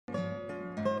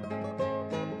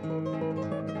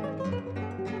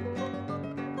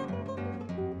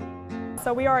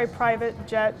So we are a private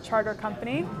jet charter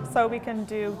company. So we can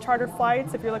do charter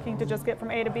flights if you're looking to just get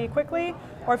from A to B quickly,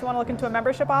 or if you want to look into a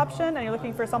membership option and you're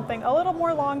looking for something a little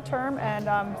more long-term and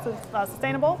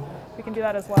sustainable, we can do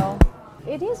that as well.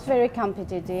 It is very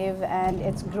competitive and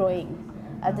it's growing.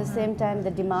 At the same time,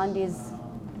 the demand is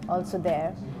also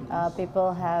there.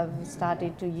 People have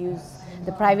started to use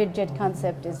the private jet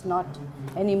concept is not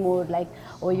anymore like,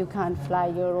 oh, you can't fly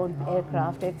your own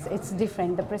aircraft. It's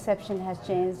different. The perception has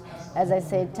changed. As I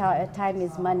said, time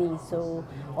is money, so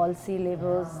all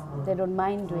C-levels, they don't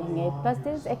mind doing it. Plus,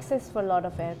 there's access for a lot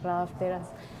of aircraft. There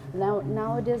are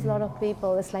nowadays a lot of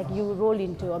people, it's like you roll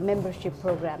into a membership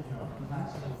program.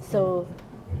 So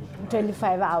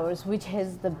 25 hours, which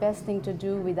is the best thing to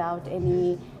do without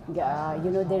any,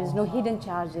 there is no hidden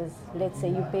charges. Let's say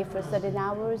you pay for certain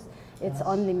hours, it's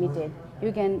unlimited.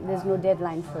 There's no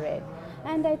deadline for it.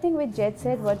 And I think with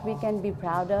JetSet, what we can be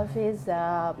proud of is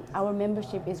our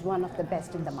membership is one of the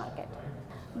best in the market.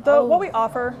 What we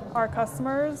offer our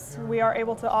customers, we are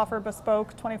able to offer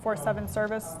bespoke 24/7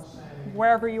 service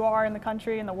wherever you are in the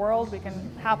country, in the world. We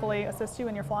can happily assist you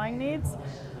in your flying needs.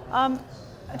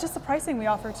 Just the pricing we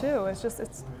offer too,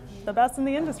 it's the best in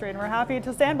the industry, and we're happy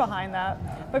to stand behind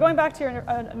that. But going back to your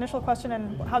initial question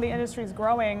and how the industry is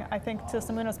growing, I think to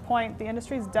Semuna's point, the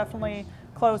industry is definitely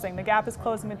closing. The gap is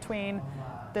closing between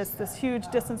this huge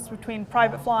distance between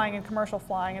private flying and commercial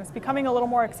flying, and it's becoming a little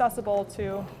more accessible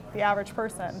to the average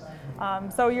person.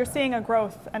 So you're seeing a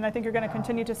growth, and I think you're going to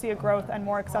continue to see a growth and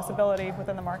more accessibility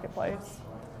within the marketplace.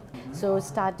 So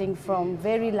starting from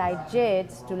very light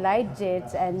jets to light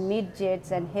jets and mid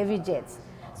jets and heavy jets.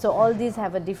 So all these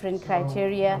have a different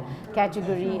criteria,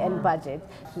 category and budget.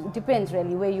 It depends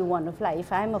really where you want to fly.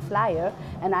 If I'm a flyer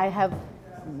and I have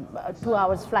 2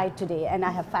 hours flight today and I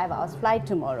have 5 hours flight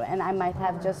tomorrow, and I might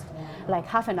have just like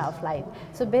half an hour flight.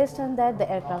 So based on that, the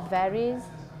aircraft varies,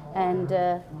 and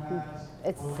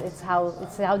it's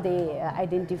how they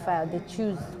identify or they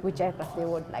choose which aircraft they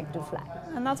would like to fly.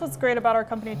 And that's what's great about our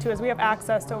company too, is we have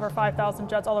access to over 5,000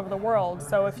 jets all over the world.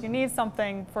 So if you need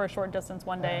something for a short distance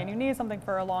one day and you need something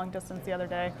for a long distance the other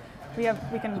day, we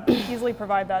can easily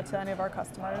provide that to any of our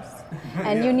customers.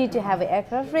 And you need to have an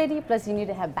aircraft ready, plus you need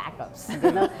to have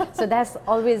backups. So that's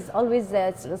always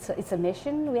it's a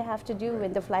mission we have to do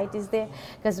when the flight is there.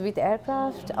 Because with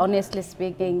aircraft, honestly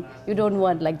speaking, you don't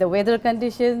want like the weather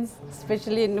conditions,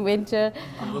 especially in winter.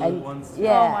 And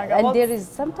yeah, oh my God. And there is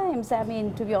sometimes, I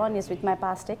mean, to be honest, with my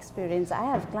past experience, I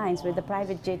have clients where the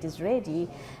private jet is ready,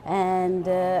 and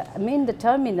I'm in the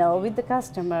terminal with the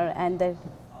customer, and the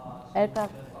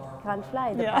aircraft can't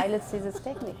fly. The pilot says it's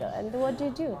technical, and what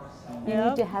do? You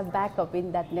need to have backup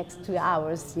in that next 2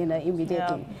 hours,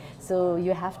 immediately. So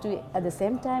you have to, at the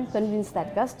same time, convince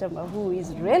that customer who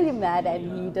is really mad and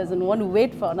he doesn't want to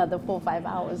wait for another 4 or 5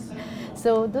 hours.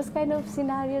 So those kind of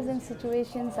scenarios and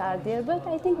situations are there. But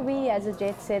I think we, as a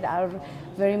JetSet, are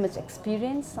very much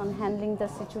experienced on handling the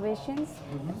situations.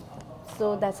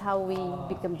 So that's how we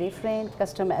become different.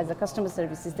 Customer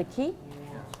service is the key.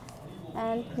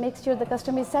 And make sure the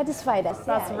customer is satisfied.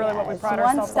 That's really what we pride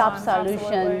ourselves on. One-stop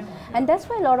solution. Absolutely. And that's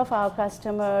why a lot of our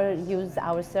customers use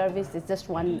our service. It's just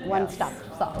one-stop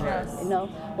shop,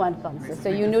 one concept. So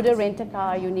you need to rent a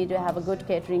car, you need to have a good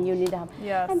catering, you need to have,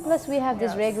 and plus we have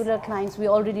these regular clients, we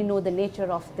already know the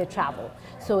nature of their travel.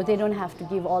 So they don't have to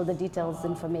give all the details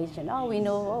information. Oh, we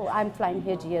know, oh, I'm flying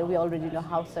here to here, we already know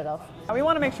how sort of. We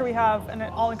want to make sure we have an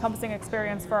all-encompassing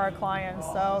experience for our clients.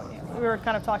 So we were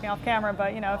kind of talking off camera,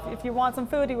 but if you want some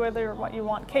food, whether you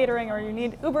want catering or you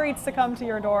need Uber Eats to come to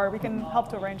your door, we can help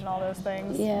to arrange all those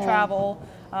things. Travel,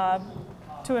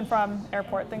 to and from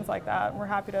airport, things like that. We're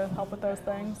happy to help with those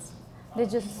things. They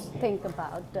just think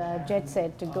about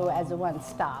JetSet to go as a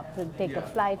one-stop, to take a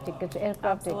flight, take an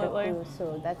aircraft, take a cruise.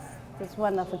 So that's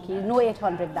one of the key. No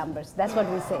 800 numbers. That's what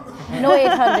we say. No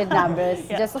 800 numbers.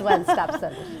 Just one-stop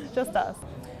service. Just us.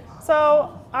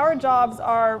 So our jobs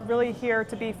are really here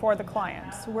to be for the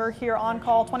clients. We're here on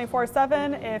call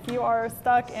 24/7. If you are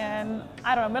stuck in,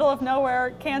 middle of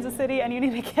nowhere, Kansas City, and you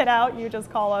need to get out, you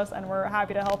just call us and we're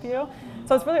happy to help you.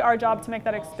 So it's really our job to make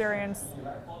that experience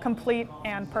complete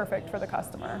and perfect for the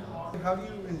customer. How do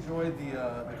you enjoy the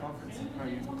conference? How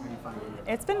do you find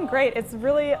it? It's been great. It's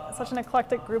really such an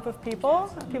eclectic group of people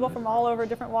from all over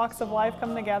different walks of life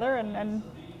come together and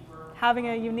having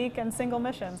a unique and single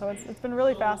mission. So it's been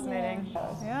really fascinating.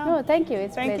 No, thank you.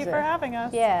 Thank you for having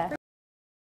us. Yeah.